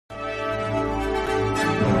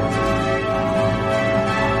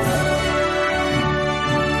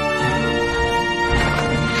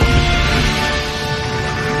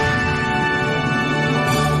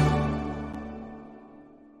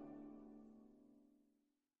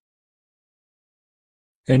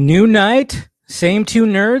A new night, same two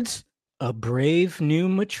nerds, a brave new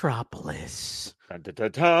metropolis. Dun, dun,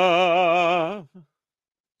 dun, dun.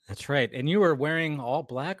 That's right. And you were wearing all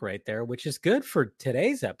black right there, which is good for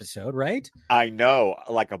today's episode, right? I know,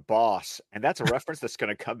 like a boss. And that's a reference that's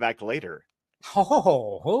going to come back later.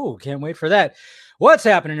 Can't wait for that. What's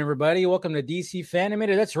happening, everybody? Welcome to DC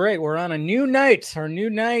Fan-imated. That's right. We're on a new night,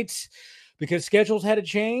 because schedules had to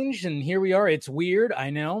change, and here we are. It's weird. I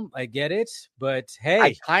know. I get it. But I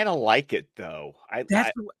hey, kind of like it, though.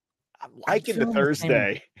 that's I'm I'm liking the feeling the same way.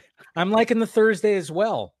 Thursday. I'm liking the Thursday as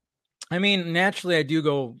well. I mean, naturally, I do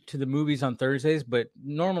go to the movies on Thursdays, but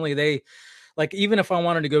normally even if I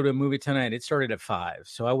wanted to go to a movie tonight, it started at 5.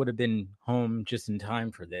 So I would have been home just in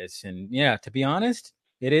time for this. And yeah, to be honest,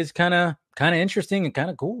 it is kind of interesting and kind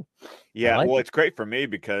of cool. I Yeah, like well, it. it's great for me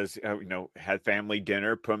because, had family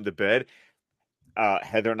dinner, put them to bed.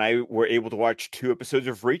 Heather and I were able to watch 2 episodes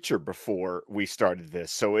of Reacher before we started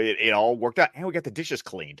this. So it all worked out. And we got the dishes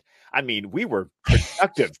cleaned. I mean, we were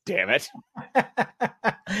productive, damn it.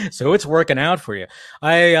 So it's working out for you.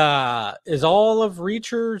 I is all of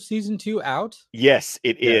Reacher season 2 out? Yes,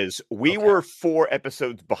 it Yeah. is. We Okay. were 4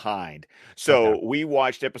 episodes behind. Okay. So we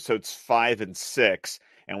watched episodes 5 and 6,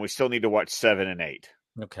 and we still need to watch 7 and 8.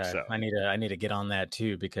 Okay. So I need to get on that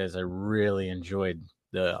too because I really enjoyed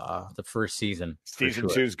the first season for season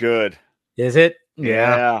sure. 2 is good. Is it?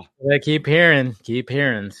 Yeah. Yeah. I keep hearing.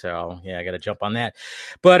 So yeah, I got to jump on that.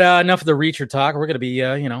 But enough of the Reacher talk. We're gonna be,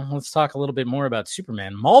 let's talk a little bit more about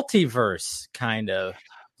Superman, multiverse kind of.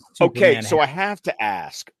 Okay, Superman. so I have to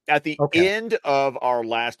ask. At the Okay. end of our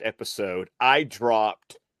last episode, I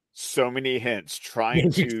dropped so many hints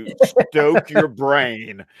trying to stoke your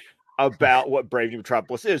brain about what Brave New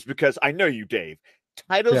Metropolis is because I know you, Dave.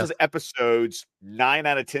 Titles Yes. of episodes 9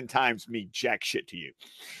 out of 10 times mean jack shit to you.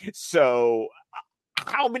 So,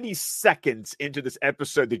 how many seconds into this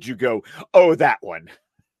episode did you go, "Oh, that one"?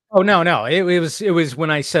 Oh no. It was when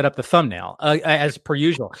I set up the thumbnail, as per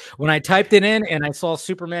usual. When I typed it in and I saw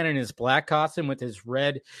Superman in his black costume with his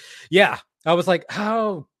red, yeah, I was like,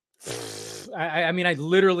 how? I mean, I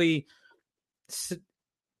literally,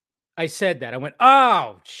 I said that. I went,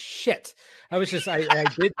 oh shit. I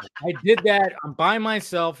did that. I'm by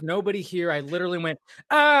myself, nobody here. I literally went,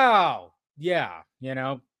 oh yeah,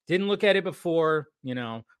 didn't look at it before,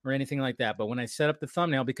 or anything like that. But when I set up the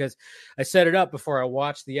thumbnail, because I set it up before I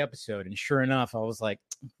watched the episode, and sure enough, I was like,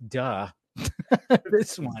 duh,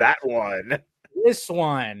 this one, That one.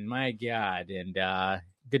 my God. And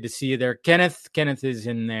good to see you there, Kenneth. Kenneth is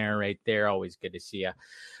in there right there. Always good to see you,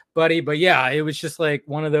 buddy. But yeah, it was just like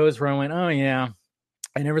one of those where I went, oh yeah,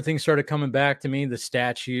 and everything started coming back to me. The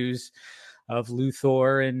statues of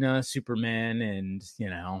Luthor and Superman, and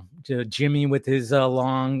Jimmy with his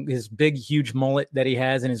big, huge mullet that he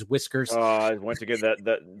has and his whiskers. Once again,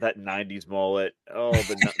 that '90s mullet. Oh,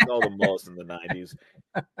 all the mullets in the '90s.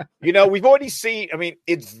 We've already seen. I mean,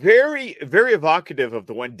 it's very, very evocative of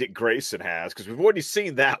the one Dick Grayson has because we've already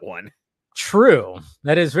seen that one. True.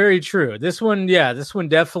 That is very true. This one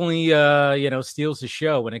definitely steals the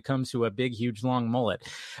show when it comes to a big, huge, long mullet.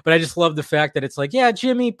 But I just love the fact that it's like, yeah,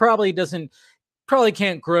 Jimmy probably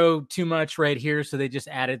can't grow too much right here, so they just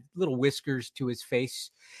added little whiskers to his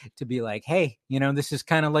face to be like, hey, this is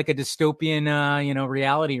kind of like a dystopian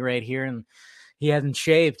reality right here, and he hasn't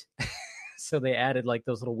shaved. So they added like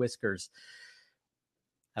those little whiskers.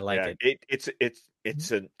 I like it.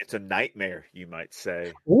 It's a nightmare, you might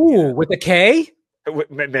say. Ooh, with a K?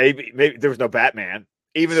 Maybe there was no Batman,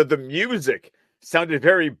 even though the music sounded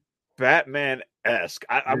very Batman-esque.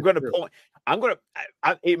 I'm going to pull. I'm going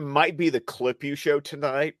to. It might be the clip you show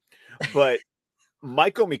tonight, but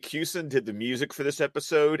Michael McCuson did the music for this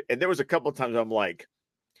episode, and there was a couple of times I'm like,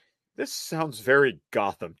 "This sounds very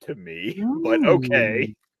Gotham to me," but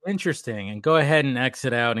okay. Interesting. And go ahead and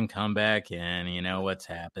exit out and come back in. You know what's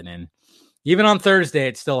happening. Even on Thursday,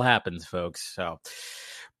 it still happens, folks. So,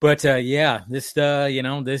 but yeah, this, I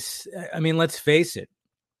mean, let's face it.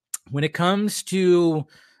 When it comes to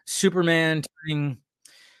Superman turning,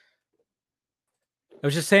 I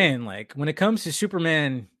was just saying, like, when it comes to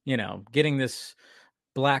Superman, getting this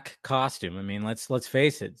black costume, I mean, let's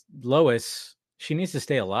face it. Lois, she needs to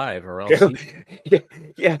stay alive or else.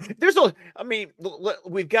 Yeah.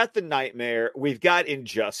 We've got the Nightmare, we've got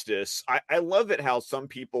Injustice. I love it how some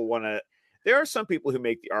people want to. There are some people who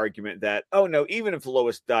make the argument that, oh no, even if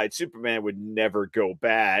Lois died, Superman would never go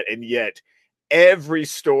bad, and yet every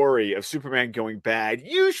story of Superman going bad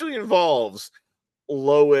usually involves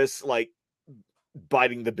Lois like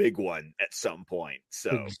biting the big one at some point.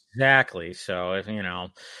 So exactly. So if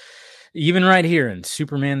even right here in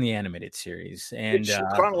Superman the Animated Series, and it should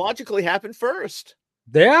chronologically happen first.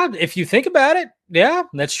 Yeah, if you think about it, yeah,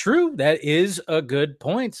 that's true. That is a good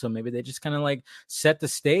point. So maybe they just kind of like set the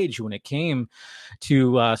stage when it came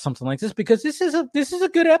to something like this, because this is a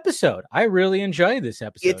good episode. I really enjoy this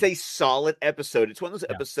It's episode. a solid episode. It's one of those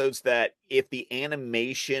Yeah, episodes that if the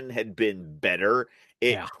animation had been better,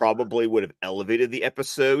 it yeah, probably would have elevated the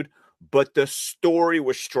episode. But the story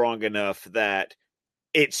was strong enough that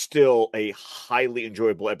it's still a highly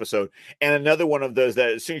enjoyable episode. And another one of those that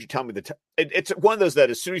as soon as you tell me it's one of those that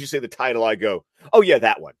as soon as you say the title, I go, oh yeah,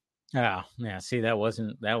 that one. oh yeah. See, that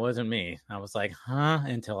wasn't me. I was like, huh,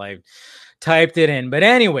 until I typed it in. But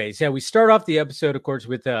anyways, yeah, we start off the episode, of course,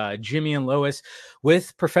 with Jimmy and Lois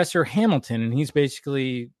with Professor Hamilton, and he's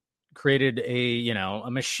basically created a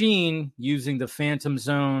machine using the Phantom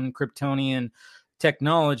Zone Kryptonian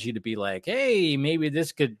technology to be like, hey, maybe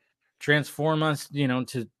this could transform us,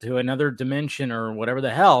 to another dimension or whatever the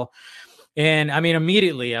hell. And I mean,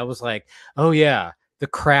 immediately I was like, oh yeah, the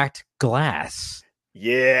cracked glass.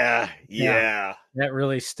 Yeah, Yeah, yeah. that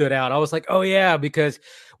really stood out. I was like, "Oh yeah," because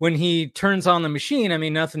when he turns on the machine, I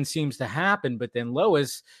mean, nothing seems to happen. But then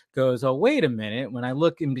Lois goes, "Oh, wait a minute! When I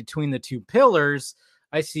look in between the two pillars,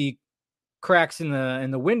 I see cracks in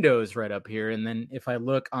the windows right up here. And then if I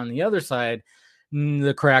look on the other side,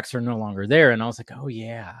 the cracks are no longer there." And I was like, "Oh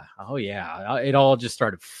yeah, oh yeah!" It all just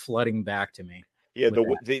started flooding back to me Yeah,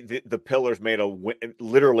 with that. the pillars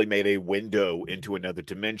literally made a window into another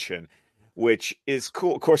dimension, which is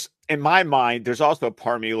cool. Of course, in my mind, there's also a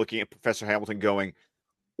part of me looking at Professor Hamilton going,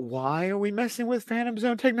 "Why are we messing with Phantom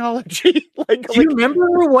Zone technology?" Do you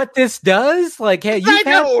remember what this does? Like, hey, I you've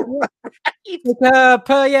had know,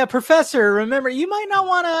 right? yeah, professor, remember, you might not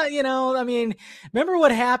want to, I mean, remember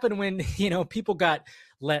what happened when, people got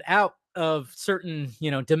let out of certain,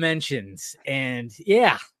 dimensions, and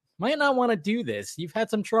yeah, might not want to do this. You've had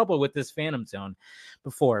some trouble with this Phantom Zone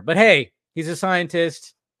before, but hey, he's a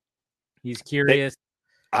scientist. He's They, curious.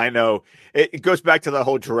 I know. It goes back to the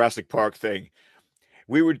whole Jurassic Park thing.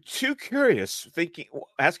 We were too curious, thinking,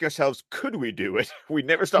 asking ourselves, could we do it? We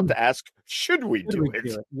never stopped to ask, should we Should do we it?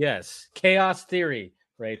 do it? Yes. Chaos theory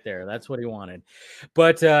right there. That's what he wanted.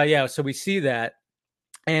 But yeah, so we see that.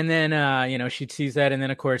 And then she sees that, and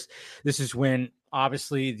then of course this is when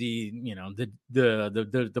obviously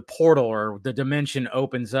the portal or the dimension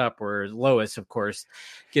opens up, where Lois, of course,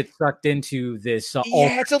 gets sucked into this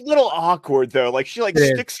Yeah, it's a little awkward though. Like she it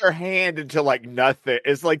is. sticks her hand into nothing.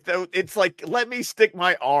 It's like it's like let me stick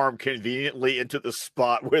my arm conveniently into the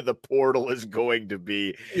spot where the portal is going to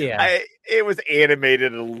be. Yeah. It was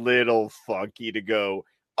animated a little funky to go.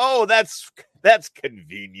 Oh, that's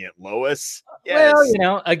convenient, Lois. Well,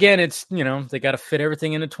 Yes. again, it's they got to fit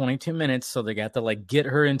everything into 22 minutes, so they got to like get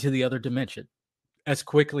her into the other dimension as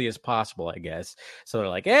quickly as possible, I guess. So they're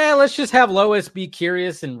like, let's just have Lois be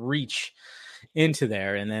curious and reach into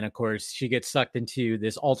there. And then, of course, she gets sucked into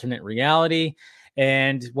this alternate reality.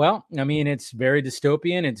 And well, I mean, it's very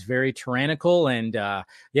dystopian. It's very tyrannical, and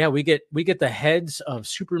yeah, we get the heads of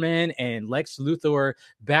Superman and Lex Luthor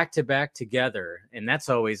back to back together, and that's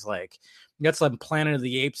like Planet of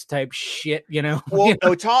the Apes type shit, Well,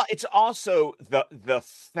 no, it's also the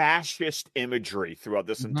fascist imagery throughout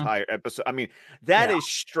this Mhm. entire episode. I mean, that Yeah, is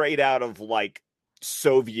straight out of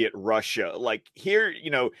Soviet Russia. Like here,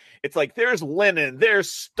 it's like there's Lenin,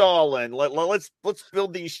 there's Stalin. Let's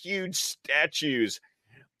build these huge statues.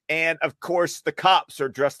 And of course, the cops are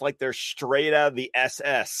dressed like they're straight out of the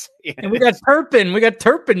SS. and we got Turpin. We got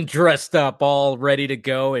Turpin dressed up, all ready to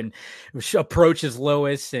go, and approaches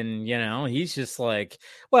Lois, and he's just like,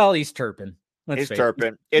 well, he's Turpin. Let's It's face it,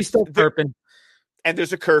 Turpin. he's It's still Turpin. and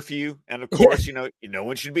there's a curfew, and of Yeah. course, no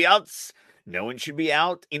one should be out. No one should be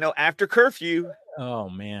out, after curfew. Oh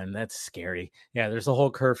man, that's scary. Yeah, there's a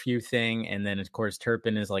whole curfew thing, and then of course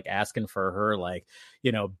Turpin is like asking for her like,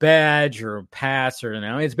 badge or pass, or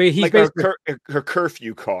he's Like basically, her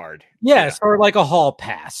curfew card. Yeah. yes, or like a hall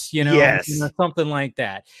pass, Yes. something like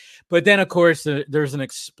that. But then, of course, there's an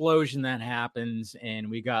explosion that happens, and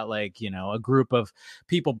we got like a group of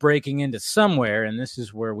people breaking into somewhere, and this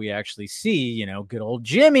is where we actually see good old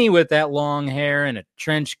Jimmy with that long hair and a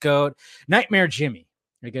trench coat, Nightmare Jimmy,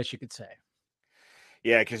 I guess you could say.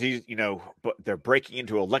 Yeah, because he's, but they're breaking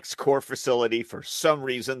into a LexCorp facility for some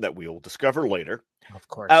reason that we will discover later. Of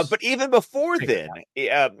course, But even before figure then, it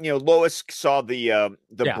out. Lois saw the Yeah,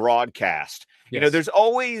 broadcast. yes, There's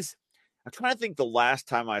always. I'm trying to think the last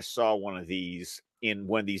time I saw one of these in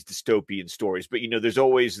one of these dystopian stories, but there's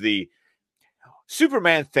always the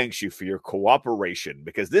Superman thanks you for your cooperation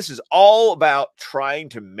because this is all about trying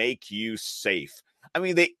to make you safe. I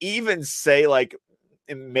mean, they even say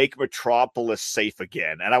make Metropolis safe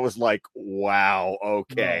again, and I was like, wow, oh,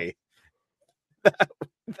 okay.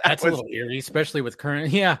 That's a was, little eerie, especially with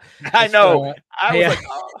current. Yeah, I that's know. I was yeah. like,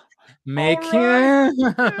 oh, all Make right. him,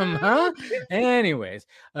 Yeah, huh? okay. Anyways,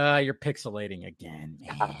 you're pixelating again,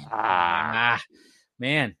 man. Ah.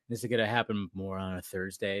 Man, this is gonna happen more on a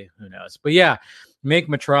Thursday. Who knows? But yeah, make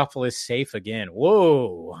Metropolis safe again.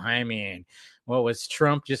 Whoa! I mean, what was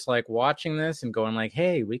Trump just like watching this and going like,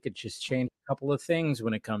 "Hey, we could just change a couple of things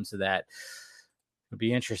when it comes to that." Would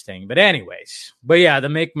be interesting. But anyways, but yeah, the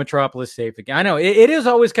make Metropolis safe again. I know it is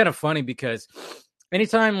always kind of funny because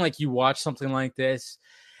anytime like you watch something like this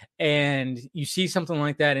and you see something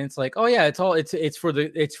like that and it's like, oh yeah, it's for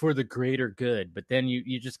the greater good. But then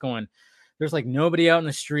you just going, there's like nobody out in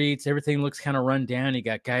the streets, everything looks kind of run down. You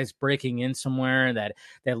got guys breaking in somewhere that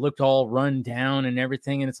looked all run down and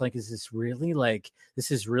everything, and it's like, is this really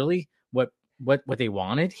what they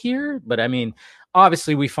wanted here? But I mean,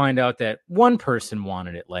 obviously we find out that one person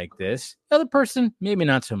wanted it like this, the other person maybe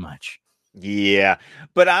not so much. Yeah,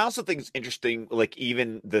 but I also think it's interesting, like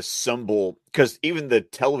even the symbol, because even the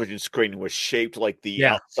television screen was shaped like the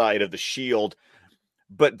Yeah. outside of the shield.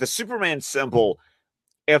 But the Superman symbol,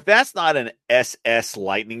 if that's not an SS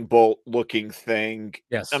lightning bolt looking thing, I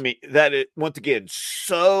Yes. mean, that is, once again,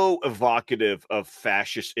 so evocative of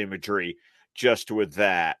fascist imagery just with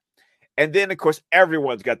that. And then, of course,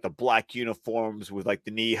 everyone's got the black uniforms with like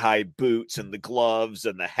the knee high boots and the gloves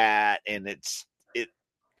and the hat. And it,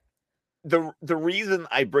 the reason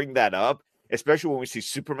I bring that up, especially when we see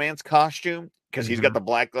Superman's costume, because he's got Mhm. the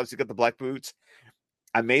black gloves, he's got the black boots.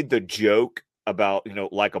 I made the joke about,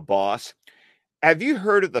 like a boss. Have you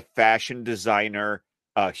heard of the fashion designer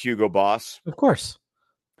Hugo Boss? Of course.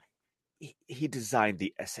 He designed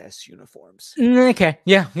the SS uniforms. Okay.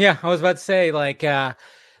 Yeah. Yeah. I was about to say, like,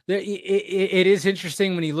 it is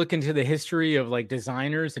interesting when you look into the history of like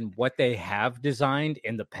designers and what they have designed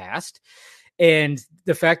in the past. And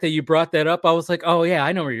the fact that you brought that up, I was like, oh, yeah,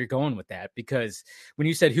 I know where you're going with that. Because when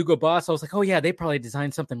you said Hugo Boss, I was like, oh, yeah, they probably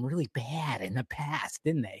designed something really bad in the past,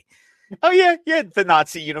 didn't they? Oh yeah, yeah, the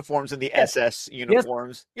Nazi uniforms and the Yes. SS Yes.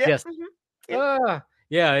 uniforms. Yeah, Yes. yeah,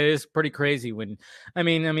 Yeah, it is pretty crazy when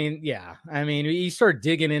yeah. I mean, you start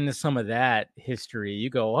digging into some of that history, you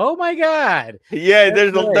go, "Oh my god." yeah.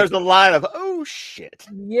 That's right. There's a line of oh shit.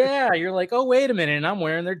 Yeah, you're like, "Oh, wait a minute, and I'm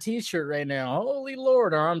wearing their t-shirt right now. Holy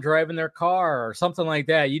Lord," or I'm driving their car or something like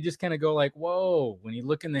that. You just kind of go like, "Whoa," when you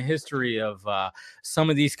look in the history of some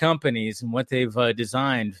of these companies and what they've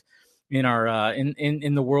designed in our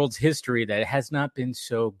in the world's history, that has not been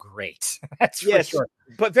so great. That's for Yes, sure.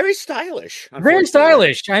 but very stylish. Very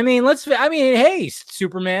Unfortunately, stylish. I mean, hey,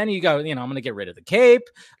 Superman, you go, I'm going to get rid of the cape.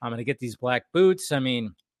 I'm going to get these black boots.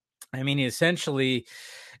 Essentially,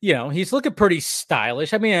 he's looking pretty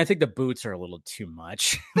stylish. I mean, I think the boots are a little too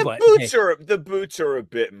much, but hey, the boots are a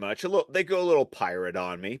bit much. A little, they go a little pirate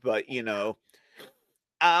on me, but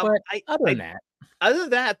but I other than I that, other than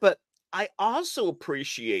that, but I also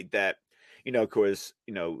appreciate that, of course,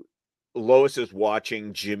 Lois is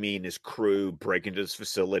watching Jimmy and his crew break into this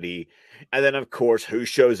facility. And then, of course, who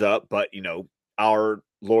shows up but, our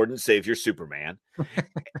Lord and Savior Superman.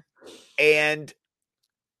 And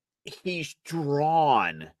he's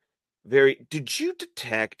drawn very. Did you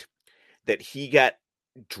detect that he got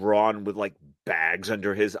drawn with like bags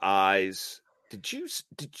under his eyes? Did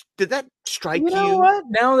that you strike know you? what?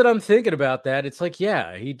 Now that I'm thinking about that, it's like,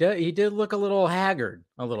 yeah, he did look a little haggard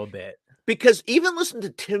a little bit. Because even listen to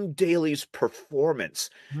Tim Daly's performance,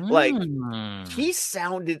 like Hmm. he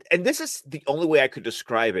sounded, and this is the only way I could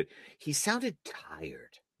describe it. He sounded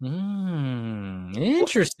tired.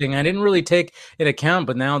 Interesting. I didn't really take it account,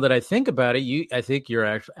 but now that I think about it, I think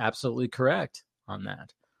you're absolutely correct on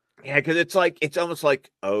that. Yeah, because it's almost like,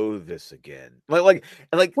 oh, this again, like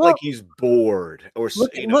Well, he's bored or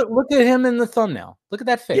look at him in the thumbnail. Look at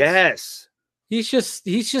that face. yes,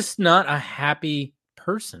 He's just not a happy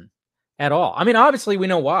person at all. I mean, obviously we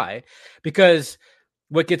know why, because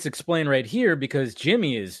what gets explained right here, because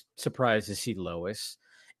Jimmy is surprised to see Lois.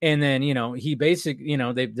 And then, he basically,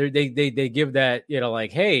 they give that,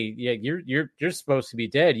 like, hey, yeah, you're supposed to be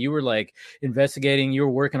dead. You were like investigating, you were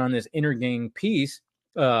working on this inner gang piece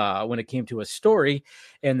when it came to a story,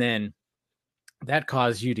 and then that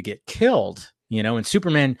caused you to get killed, and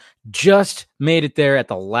Superman just made it there at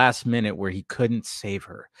the last minute where he couldn't save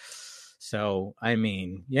her. So, I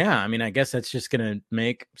mean, yeah, I guess that's just going to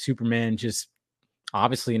make Superman just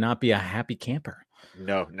obviously not be a happy camper.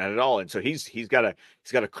 no, not at all. And so he's got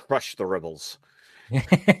to crush the rebels.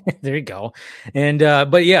 There you go. And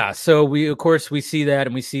but yeah, so we see that,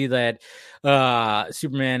 and we see that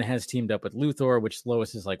Superman has teamed up with Luthor, which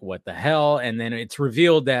Lois is like, what the hell? And then it's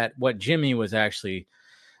revealed that what Jimmy was actually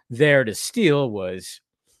there to steal was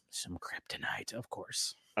Some kryptonite, of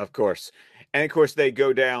course. Of course. And of course they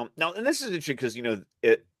go down. Now, and this is interesting because,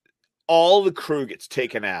 all the crew gets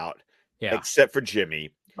taken out Yeah. except for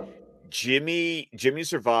Jimmy. Jimmy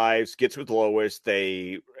survives, gets with Lois.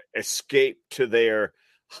 They escape to their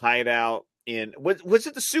hideout in was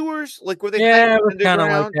it the sewers? Like where they hide Yeah, it was kind of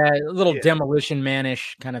like underground? that, a little Yeah. Demolition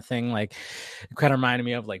Man-ish kind of thing. Like, it kind of reminded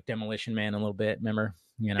me of like Demolition Man a little bit. Remember?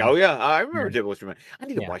 Oh yeah, I remember Yeah. Demolition Man. I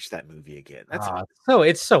need to Yeah. watch that movie again. That's I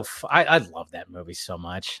love that movie so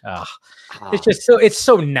much. It's ah, just it's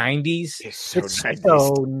so 90s. it's so It's 90s.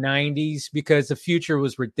 so 90s because the future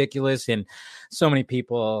was ridiculous and so many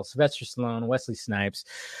people, Sylvester Stallone, Wesley Snipes,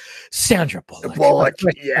 Sandra Bullock. Bullock,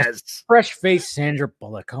 yes. Fresh face Sandra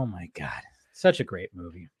Bullock. Oh my God. Such a great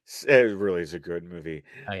movie. It really is a good movie.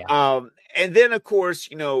 Oh yeah. And then of course,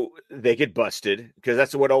 they get busted because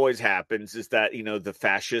that's what always happens is that, the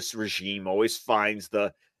fascist regime always finds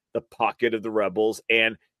the pocket of the rebels.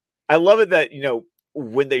 And I love it that,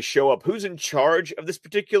 when they show up, who's in charge of this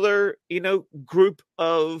particular, group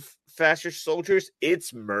of fascist soldiers?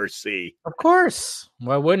 It's Mercy. Of course.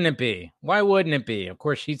 Why wouldn't it be? Why wouldn't it be? Of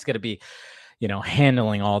course, she's going to be,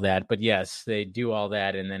 handling all that. But yes, they do all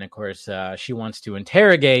that. And then, of course, she wants to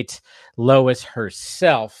interrogate Lois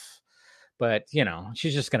herself. But,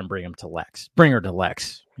 she's just going to bring her to Lex.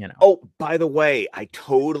 Oh, by the way, I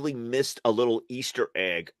totally missed a little Easter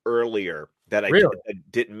egg earlier that I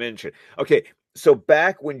didn't mention. Okay, so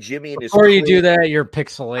back when Jimmy and his Before you do that, you're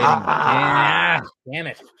pixelating. Yeah, damn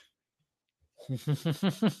it.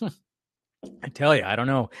 I tell you, I don't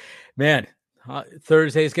know, man.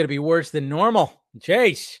 Thursday is going to be worse than normal.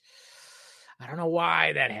 Chase, I don't know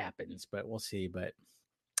why that happens, but we'll see. But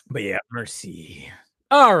yeah, Mercy.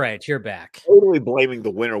 All right, you're back. Totally blaming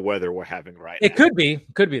the winter weather we're having right now. It could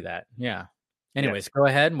be that. Yeah. Anyways, Go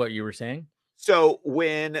ahead. What you were saying? So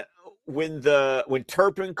when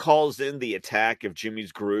Turpin calls in the attack of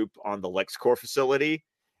Jimmy's group on the LexCorp facility,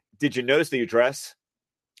 did you notice the address?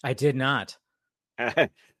 I did not.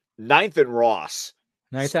 9th and Ross.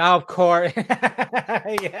 Nice, of course.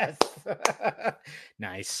 Yes.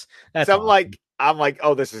 Nice. That's so awesome. I'm like,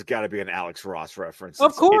 oh, this has got to be an Alex Ross reference.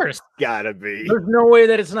 Of course. It's gotta be. There's no way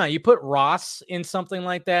that it's not. You put Ross in something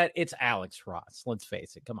like that, it's Alex Ross. Let's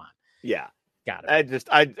face it. Come on. Yeah. Got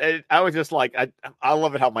it. I was just like, I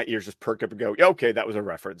love it how my ears just perk up and go, okay, that was a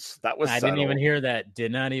reference. That was subtle. Didn't even hear that.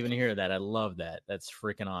 Did not even hear that. I love that. That's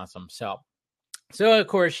freaking awesome. So of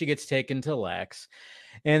course she gets taken to Lex.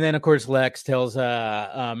 And then, of course, Lex tells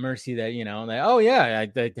Mercy that, oh, yeah,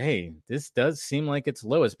 hey, this does seem like it's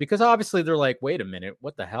Lois. Because obviously they're like, wait a minute,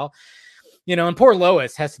 what the hell? And poor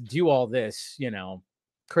Lois has to do all this,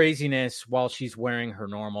 craziness while she's wearing her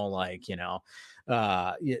normal,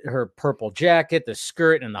 her purple jacket, the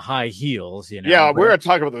skirt, and the high heels, Yeah, we're going to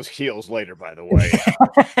talk about those heels later, by the way.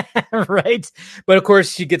 Right. But of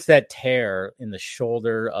course, she gets that tear in the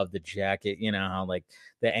shoulder of the jacket. You know how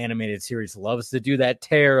the animated series loves to do that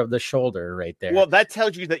tear of the shoulder right there. Well, that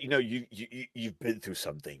tells you that you've been through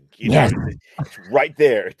something. Yes. It's right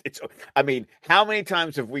there. I mean, how many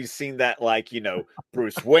times have we seen that?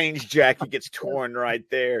 Bruce Wayne's jacket gets torn right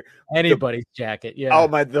there. Anybody's jacket, yeah. Oh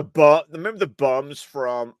my, remember the bums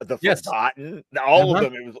from the Forgotten? All of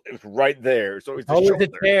them, it was right there. So it's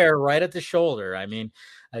the tear right at the shoulder. I mean,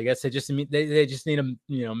 I guess they just need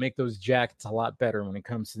to make those jackets a lot better when it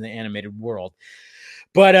comes to the animated world.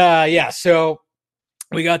 But so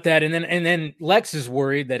we got that, and then Lex is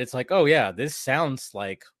worried that it's like, oh yeah, this sounds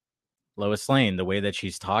like Lois Lane, the way that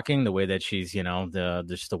she's talking, the way that she's,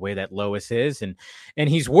 just the way that Lois is, and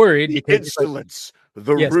he's worried because insolence,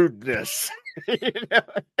 the rudeness.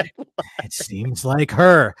 It seems like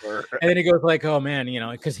her. And then he goes like, oh man,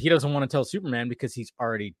 because he doesn't want to tell Superman because he's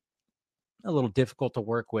already a little difficult to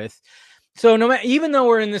work with. So even though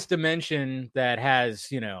we're in this dimension that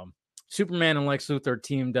has, Superman and Lex Luthor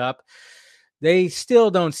teamed up, they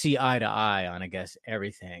still don't see eye to eye on, I guess,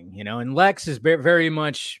 everything, and Lex is very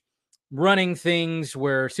much running things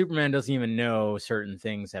where Superman doesn't even know certain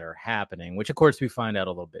things that are happening, which of course we find out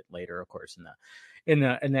a little bit later, of course, in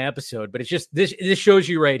the episode. But it's just this shows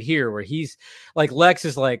you right here where he's like, Lex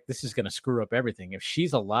is like, this is going to screw up everything. If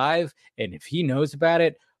she's alive and if he knows about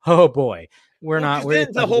it, oh boy,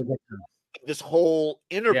 this whole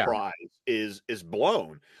enterprise is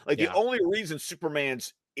blown. The only reason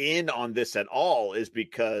Superman's in on this at all is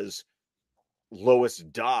because Lois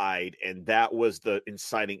died, and that was the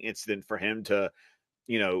inciting incident for him to,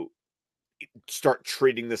 start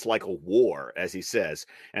treating this like a war, as he says.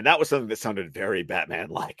 And that was something that sounded very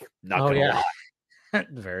Batman-like. Not gonna lie.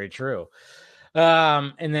 Very true.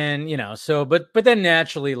 And then, but then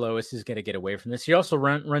naturally Lois is going to get away from this. She also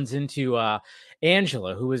runs into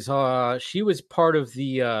Angela, who was she was part of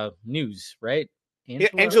the news, right?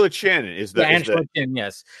 Angela Chen is the Angela Chen,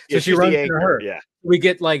 yes. Yeah, so she she's runs the into anchor. her. Yeah, we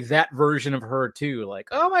get like that version of her too. Like,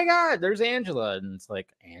 oh my god, there's Angela, and it's like,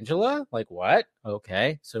 Angela, like what?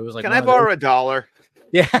 Okay, so it was like, can I borrow $1?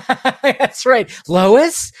 Yeah, that's right.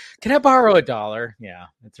 Lois, can I borrow $1? Yeah,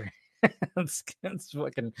 that's right. that's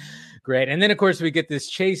fucking great. And then of course we get this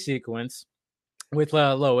chase sequence with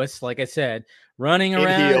Lois, like I said, running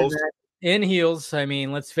around in heels. I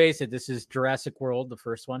mean, let's face it, this is Jurassic World, the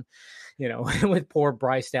first one, with poor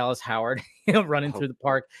Bryce Dallas Howard, running through the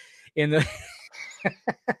park in the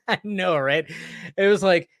I know, right? It was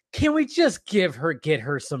like, can we just get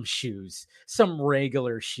her some shoes, some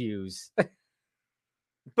regular shoes?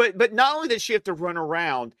 But not only does she have to run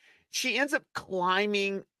around, she ends up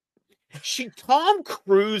climbing. She Tom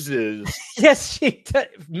Cruises. Yes, she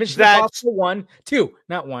Mission Impossible 1, 2,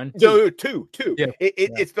 not 1. 2. No, two. Yeah.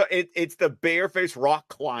 It's the barefaced rock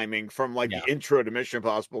climbing from like the intro to Mission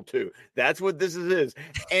Impossible 2. That's what this is.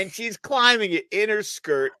 And she's climbing it in her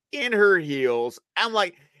skirt, in her heels. I'm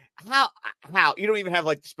like, how you don't even have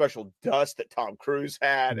like the special dust that Tom Cruise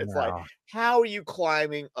had. It's like, how are you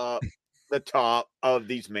climbing up the top of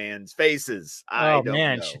these men's faces? I don't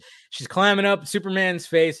know. She's climbing up Superman's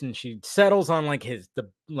face, and she settles on like the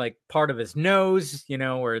part of his nose,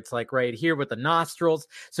 where it's like right here with the nostrils.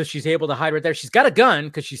 So she's able to hide right there. She's got a gun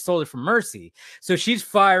because she stole it from Mercy. So she's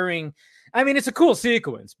firing. I mean, it's a cool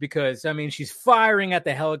sequence because she's firing at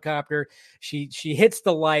the helicopter. She hits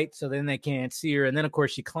the light, so then they can't see her. And then of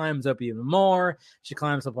course she climbs up even more. She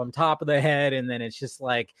climbs up on top of the head, and then it's just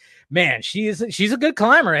like, man, she's a good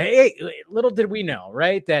climber. Hey, little did we know,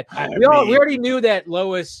 right? That we already knew that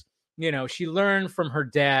Lois, she learned from her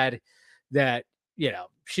dad that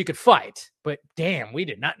she could fight, but damn, we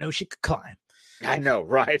did not know she could climb. I know,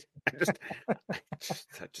 right?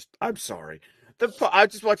 I'm sorry. I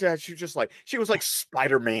just watched that. She was like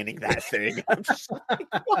Spider-Manning that thing. I'm just like,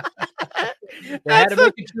 what? They had to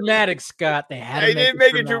make it dramatic, Scott. They didn't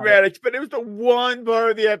make it dramatic, but it was the one part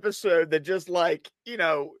of the episode that just like,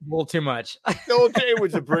 a little too much. It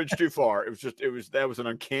was a bridge too far. That was an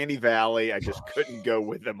uncanny valley. I just couldn't go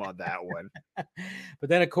with them on that one. But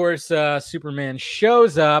then of course, Superman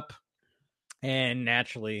shows up, and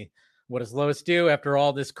naturally, what does Lois do after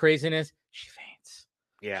all this craziness? She faints.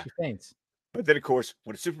 Yeah. She faints. But then, of course,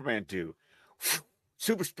 what does Superman do?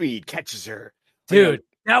 Super speed catches her. Dude,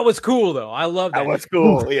 that was cool, though. I love that. That was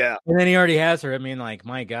cool, yeah. And then he already has her. Like,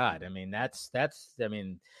 my God. That's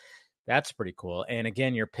pretty cool. And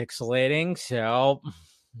again, you're pixelating. So,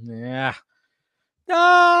 yeah.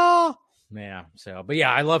 Oh, yeah. So, but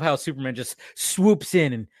yeah, I love how Superman just swoops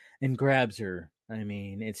in and grabs her.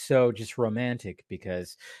 It's so just romantic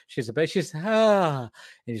because she's and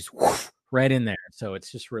just whoosh, right in there. So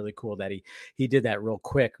it's just really cool that he did that real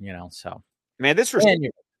quick, so. Man, this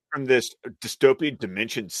from this dystopian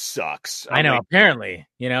dimension sucks. I know, apparently.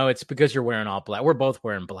 It's because you're wearing all black. We're both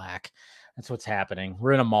wearing black. That's what's happening.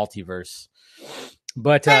 We're in a multiverse.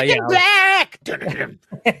 But black!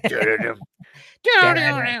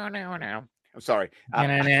 I'm sorry.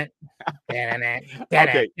 Okay.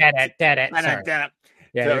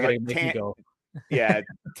 Yeah,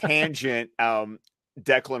 tangent.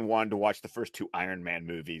 Declan wanted to watch the first 2 Iron Man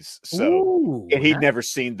movies, and he'd never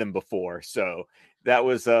seen them before. So that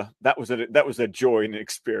was a joy and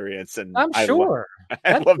experience, and I'm sure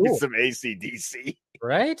I love some AC/DC.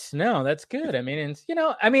 Right? No, that's good.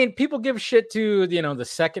 People give shit to the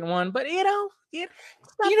second one, but what?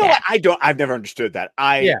 I've never understood that.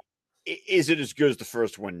 Is it as good as the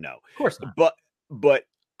first one? No, of course not. But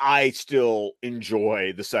I still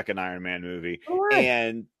enjoy the second Iron Man movie,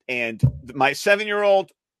 right. And my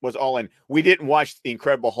 7-year-old was all in. We didn't watch The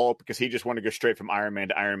Incredible Hulk because he just wanted to go straight from Iron Man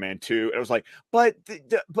to Iron Man 2. And I was like, but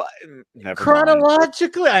never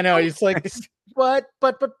chronologically, mind. I know he's like, but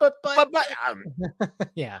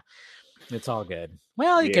yeah, it's all good.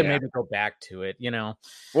 Well, you can maybe go back to it,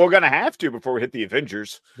 We're gonna have to before we hit the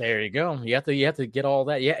Avengers. There you go. You have to get all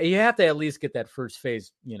that. Yeah, you have to at least get that first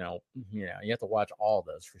phase. You have to watch all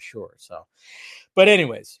those for sure. So, but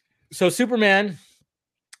anyways, so Superman.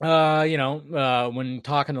 When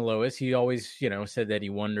talking to Lois, he always, said that he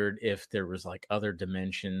wondered if there was like other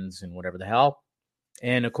dimensions and whatever the hell.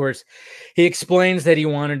 And of course, he explains that he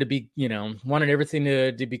wanted to be, wanted everything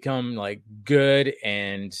to become like good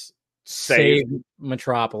and save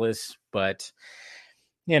Metropolis. But,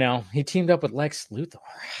 he teamed up with Lex Luthor.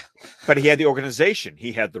 But he had the organization.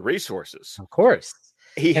 He had the resources. Of course.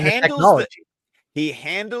 He handles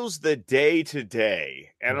the day to day.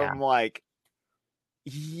 And I'm like,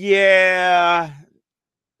 Yeah,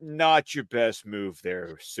 not your best move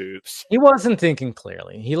there, Soups. He wasn't thinking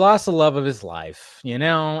clearly. He lost the love of his life,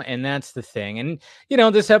 and that's the thing. And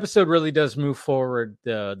this episode really does move forward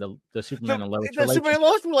the Superman and Lois The Superman and relationship.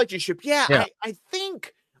 Lois relationship, yeah, Yeah, I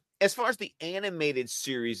think as far as the animated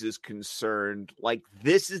series is concerned, like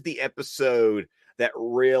this is the episode that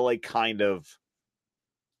really kind of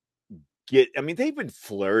I mean, they've been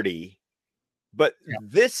flirty, but yeah,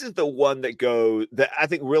 this is the one that I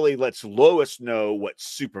think really lets Lois know what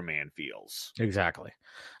Superman feels. exactly.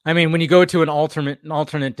 I mean, when you go to an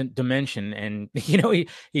alternate dimension, and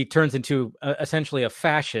he turns into essentially a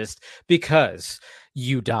fascist because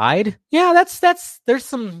you died. Yeah, that's there's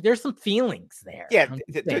some feelings there. Yeah,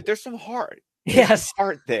 there's some heart. There's Yes. some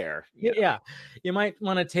heart there. Yeah, you might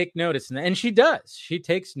want to take notice, and she does. She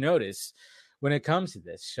takes notice when it comes to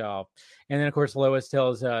this. So, and then of course Lois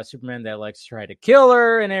tells Superman that Lex tried to kill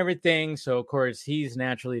her and everything. So of course he's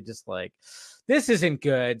naturally just like, this isn't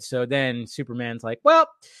good. So then Superman's like, well,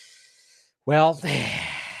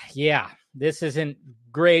 yeah, this isn't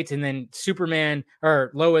great. And then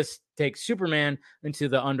Lois takes Superman into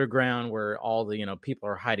the underground where all the people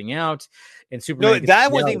are hiding out, and Superman. No,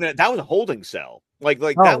 that wasn't even that was a holding cell. Like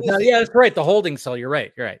that was yeah, that's right. The holding cell. You're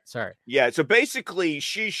right. Sorry. Yeah, so basically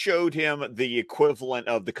she showed him the equivalent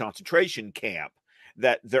of the concentration camp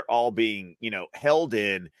that they're all being, held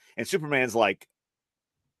in, and Superman's like,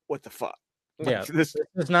 what the fuck? Yeah, this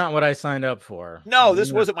is not what I signed up for. No,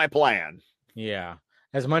 this wasn't my plan. Yeah,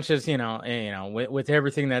 as much as with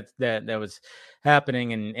everything that was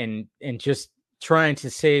happening and just trying to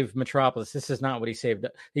save Metropolis, this is not what he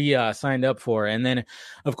signed up for. And then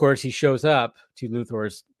of course he shows up to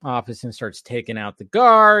Luthor's office and starts taking out the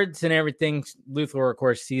guards and everything. Luthor of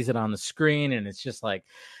course sees it on the screen, and it's just like,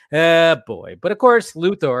 boy. But of course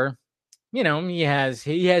Luthor, he has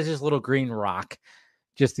his little green rock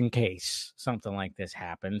just in case something like this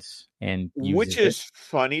happens, and which is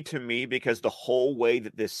funny to me because the whole way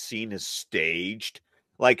that this scene is staged,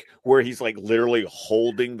 like where he's like literally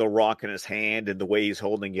holding the rock in his hand and the way he's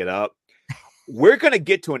holding it up, we're going to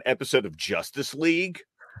get to an episode of Justice League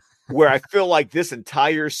where I feel like this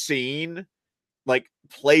entire scene like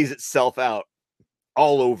plays itself out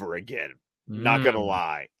all over again. Not going to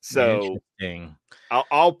lie. So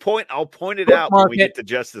I'll point it out when we get to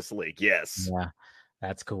Justice League. Yes. Yeah.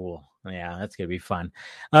 That's cool. Yeah, that's gonna be fun.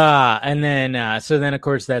 And then so then of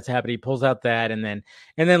course that's happened. He pulls out that, and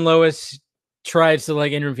then Lois tries to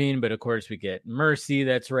like intervene, but of course we get Mercy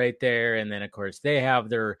that's right there, and then of course they have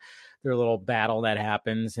their little battle that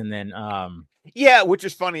happens, and then yeah, which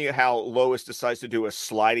is funny how Lois decides to do a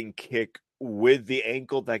sliding kick with the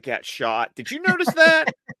ankle that got shot. Did you notice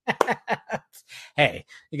that? Hey,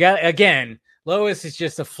 you got again. Lois is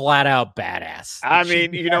just a flat out badass. I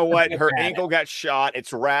mean, you know what? Her ankle got shot.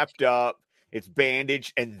 It's wrapped up. It's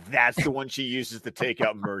bandaged. And that's the one she uses to take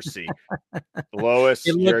out Mercy. Lois,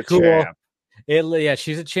 you're a champ. Yeah,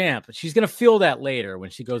 she's a champ. She's going to feel that later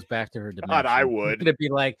when she goes back to her dimension. God, I would.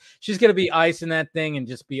 She's going to be icing that thing and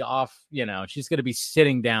just be off. She's going to be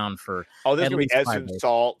sitting down for. Oh, there's going to be Epsom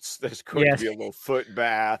salts. There's going to be a little foot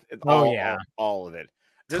bath. All of it.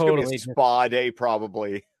 There's going to be a spa day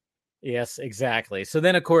probably. Yes, exactly. So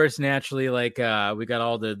then, of course, naturally, like we got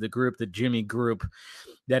all the group, the Jimmy group,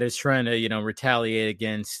 that is trying to retaliate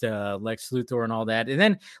against Lex Luthor and all that. And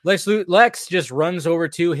then Lex just runs over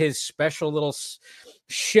to his special little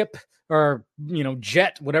ship or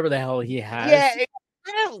jet, whatever the hell he has. Yeah, it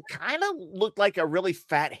kind of looked like a really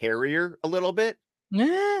fat Harrier a little bit.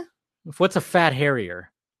 Yeah. What's a fat Harrier?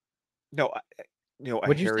 No,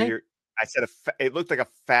 a Harrier. I said it looked like a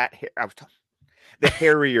fat. I was talking. The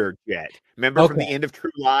Harrier jet. Remember from the end of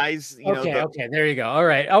True Lies? Okay, there you go. All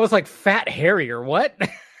right. I was like, Fat Harrier, what?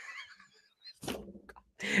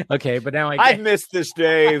 Okay, but now I've missed this,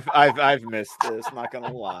 Dave. I've missed this, not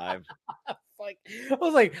gonna lie. I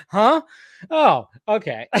was like, huh? Oh,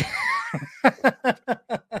 okay.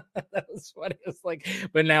 That was funny. It's like,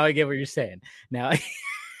 but now I get what you're saying. Now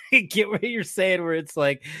I get what you're saying, where it's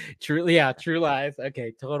like True Lies.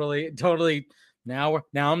 Okay, totally. Now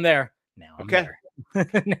I'm there. Now I'm there.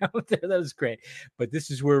 That was great. But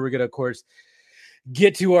this is where we're gonna, of course,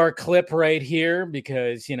 get to our clip right here,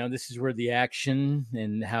 because this is where the action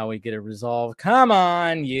and how we get it resolved. Come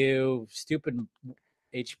on, you stupid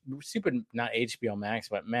not HBO Max,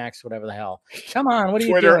 but Max, whatever the hell. Come on, what are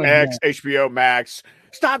Twitter, you doing? Twitter, X, HBO Max.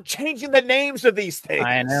 Stop changing the names of these things.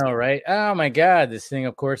 I know, right? Oh my God, this thing,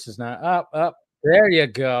 of course, is not up. There you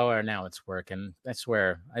go. Or now it's working. I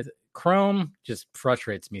swear. Chrome just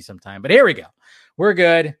frustrates me sometimes. But here we go. We're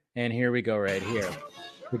good. And here we go right here.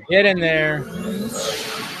 We get in there.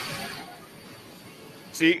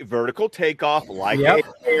 See, vertical takeoff like Yep.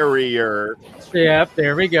 a Harrier. Yep,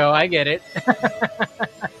 there we go. I get it.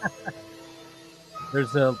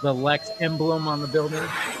 There's the Lex emblem on the building.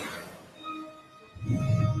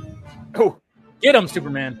 Oh, get him,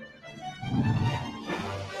 Superman.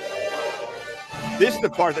 This is the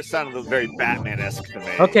part that sounded very Batman-esque to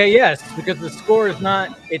me. Okay, yes, because the score is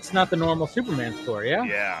not the normal Superman score, yeah?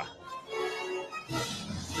 Yeah.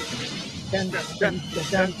 Dun, dun, dun,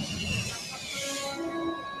 dun.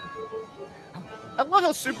 I love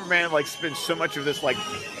how Superman like spends so much of this like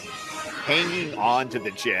hanging on to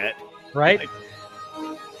the jet. Right?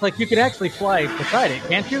 Like you could actually fly beside it,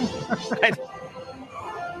 can't you?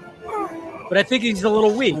 But I think he's a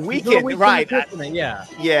little weak. Weak, right? Yeah.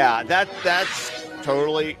 Yeah, that's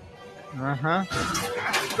totally. Uh-huh.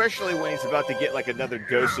 Especially when he's about to get like another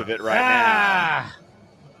dose of it now.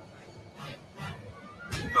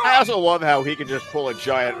 I also love how he can just pull a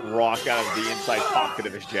giant rock out of the inside pocket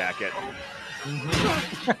of his jacket. And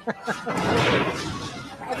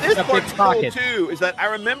this part's cool too, is that I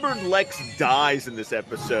remembered Lex dies in this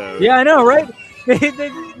episode. Yeah, I know, right?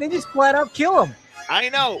 They just flat out kill him. I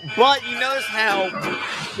know, but you notice how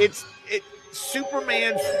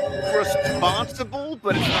Superman's responsible,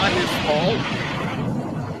 but it's not his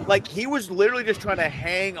fault. Like he was literally just trying to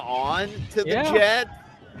hang on to the jet,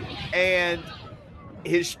 and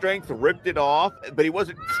his strength ripped it off, but he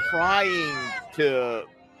wasn't trying to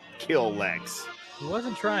kill Lex. He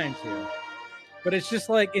wasn't trying to. But it's just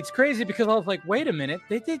like, it's crazy because I was like, wait a minute,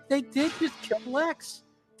 they did just kill Lex,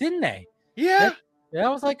 didn't they? Yeah. I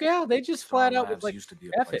was like, yeah, they just flat out was like, used to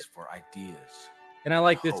be a place for ideas. And I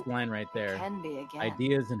like this line right there. Can be again.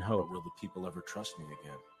 Ideas and hope. But will the people ever trust me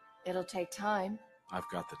again? It'll take time. I've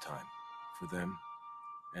got the time for them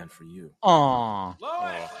and for you. Aww.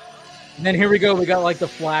 And then here we go. We got like the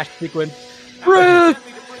flash sequence. Bruce!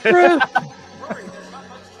 Bruce!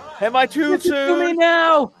 Am I too soon? To me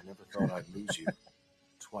now. I never thought I'd lose you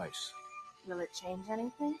twice. Will it change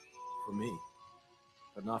anything? For me,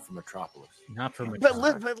 but not for Metropolis. Not for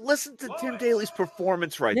Metropolis. But listen to Tim Daly's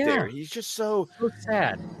performance right there. He's just so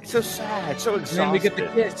sad. So sad. So exhausted. And then we get the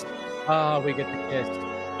kiss. Oh, we get the kiss.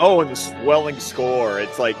 Oh, and the swelling score.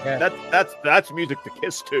 It's like that's music to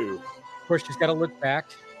kiss to. Of course, she's got to look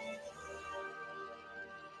back.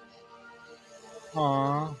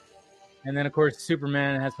 Aww. And then, of course,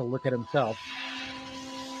 Superman has to look at himself.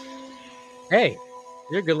 Hey,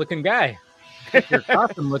 you're a good-looking guy. Your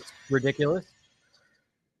costume looks ridiculous.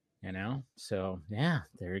 You know? So, yeah,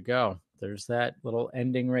 there you go. There's that little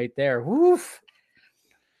ending right there. Woof!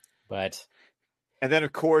 But... And then,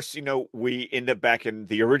 of course, you know, we end up back in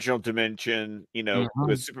the original dimension, you know,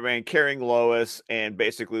 with Superman carrying Lois and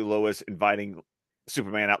basically Lois inviting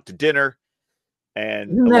Superman out to dinner.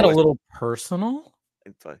 And isn't that a little personal?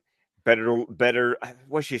 It's like better.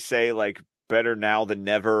 What'd she say? Like better now than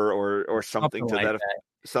never, or something to that.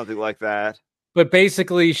 Something like that. But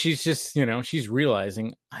basically, she's just, you know, she's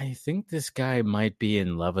realizing, I think this guy might be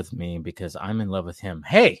in love with me because I'm in love with him.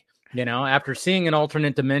 Hey, you know, after seeing an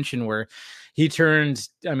alternate dimension where he turns,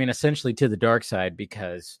 I mean, essentially to the dark side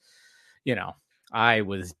because, you know, I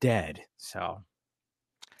was dead. So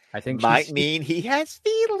I think might mean he has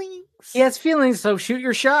feelings. He has feelings. So shoot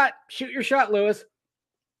your shot. Shoot your shot, Lois.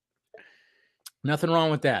 Nothing wrong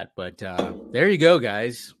with that. But there you go,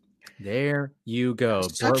 guys. There you go.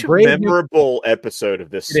 Such a memorable episode of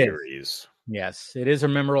this series. Yes, it is a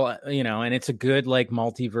memorable, you know, and it's a good like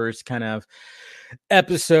multiverse kind of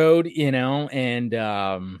episode, you know, and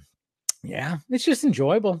yeah, it's just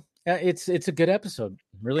enjoyable. It's a good episode.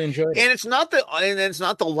 Really enjoyed it. And it's not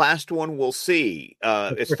the last one we'll see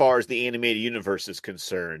as far as the animated universe is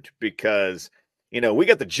concerned, because you know we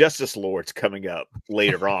got the Justice Lords coming up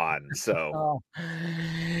later on. So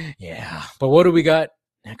yeah, but what do we got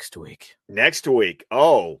next week? Next week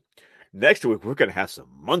we're gonna have some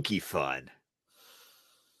monkey fun.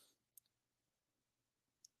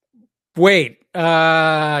 Wait,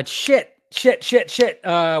 shit.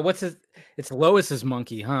 What's his? It's Lois's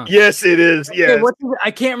monkey, huh? Yes, it is. Yeah,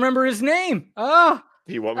 I can't remember his name. Oh,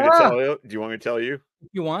 do you want me to tell you? Do you want me to tell you? If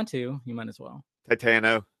you want to, you might as well.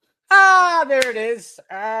 Titano. Ah, there it is.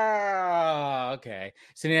 Ah, okay.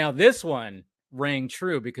 So now this one rang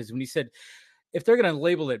true because when he said, if they're going to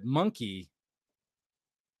label it monkey,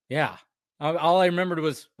 yeah. All I remembered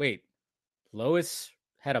was, wait, Lois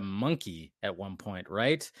had a monkey at one point,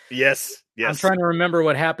 right? Yes. I'm trying to remember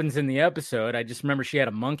what happens in the episode. I just remember she had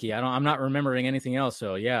a monkey. I'm not remembering anything else.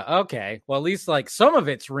 So yeah, okay. Well, at least like some of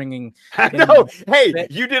it's ringing. I know. Hey,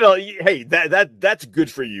 you did that's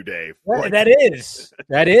good for you, Dave.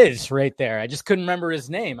 That is right there. I just couldn't remember his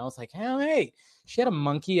name. I was like, oh, hey, She had a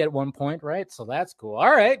monkey at one point, right? So that's cool.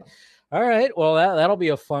 All right. Well, that'll be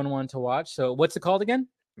a fun one to watch. So what's it called again?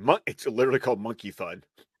 It's literally called Monkey Fun.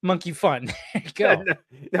 Monkey Fun. There you go.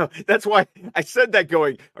 No, that's why I said that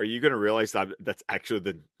going, are you going to realize that that's actually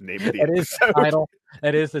the name of the That episode? is the title.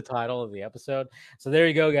 That is the title of the episode. So there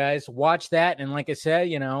you go, guys. Watch that. And like I said,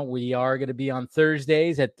 we are going to be on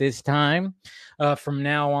Thursdays at this time from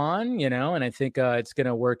now on, and I think it's going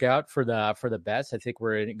to work out for the best. I think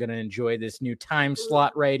we're going to enjoy this new time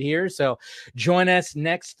slot right here. So join us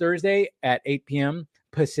next Thursday at 8 p.m.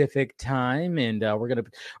 Pacific time, and we're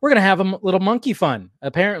gonna have a little monkey fun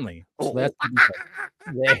apparently. So that's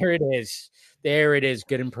there it is.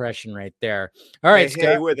 Good impression right there. All right,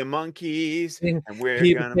 hey, we're the monkeys, and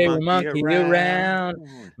we're gonna monkey around.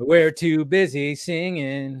 We're too busy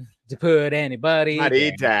singing to put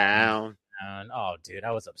anybody down. Oh, dude,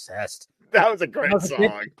 I was obsessed. That was a great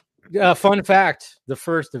song. Fun fact: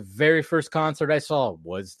 the very first concert I saw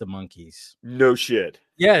was the Monkees. No shit.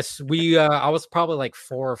 Yes, I was probably like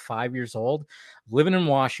 4 or 5 years old, living in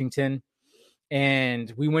Washington,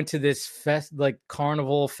 and we went to this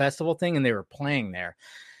carnival festival thing, and they were playing there.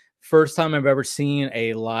 First time I've ever seen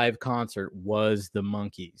a live concert was the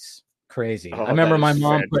Monkees. Crazy. I remember my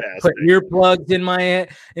mom put earplugs in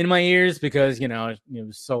my ears because it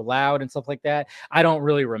was so loud and stuff like that. I don't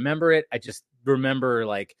really remember it. I just remember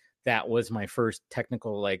that was my first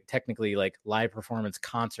technically live performance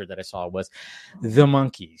concert that I saw was the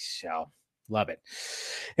Monkees. So love it.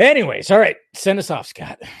 Anyways, all right, send us off,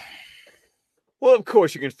 Scott. Well, of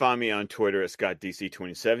course, you can find me on Twitter at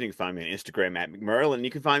ScottDC27. You can find me on Instagram at McMurlin. You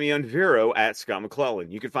can find me on Vero at Scott McClellan.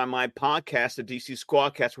 You can find my podcast at DC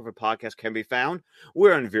Squadcast, wherever podcasts can be found.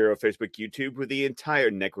 We're on Vero, Facebook, YouTube, with the entire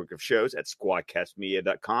network of shows at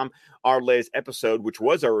squadcastmedia.com. Our latest episode, which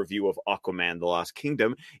was our review of Aquaman: The Lost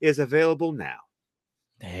Kingdom, is available now.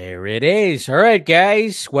 There it is. All right,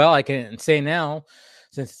 guys. Well, I can say now,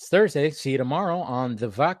 since it's Thursday, see you tomorrow on the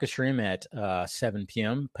Vodka Stream at 7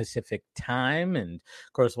 p.m. Pacific time. And,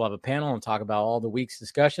 of course, we'll have a panel and talk about all the week's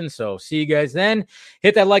discussion. So see you guys then.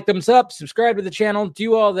 Hit that thumbs up, subscribe to the channel,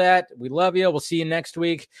 do all that. We love you. We'll see you next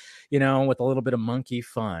week, with a little bit of monkey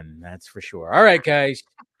fun. That's for sure. All right, guys.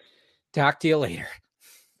 Talk to you later.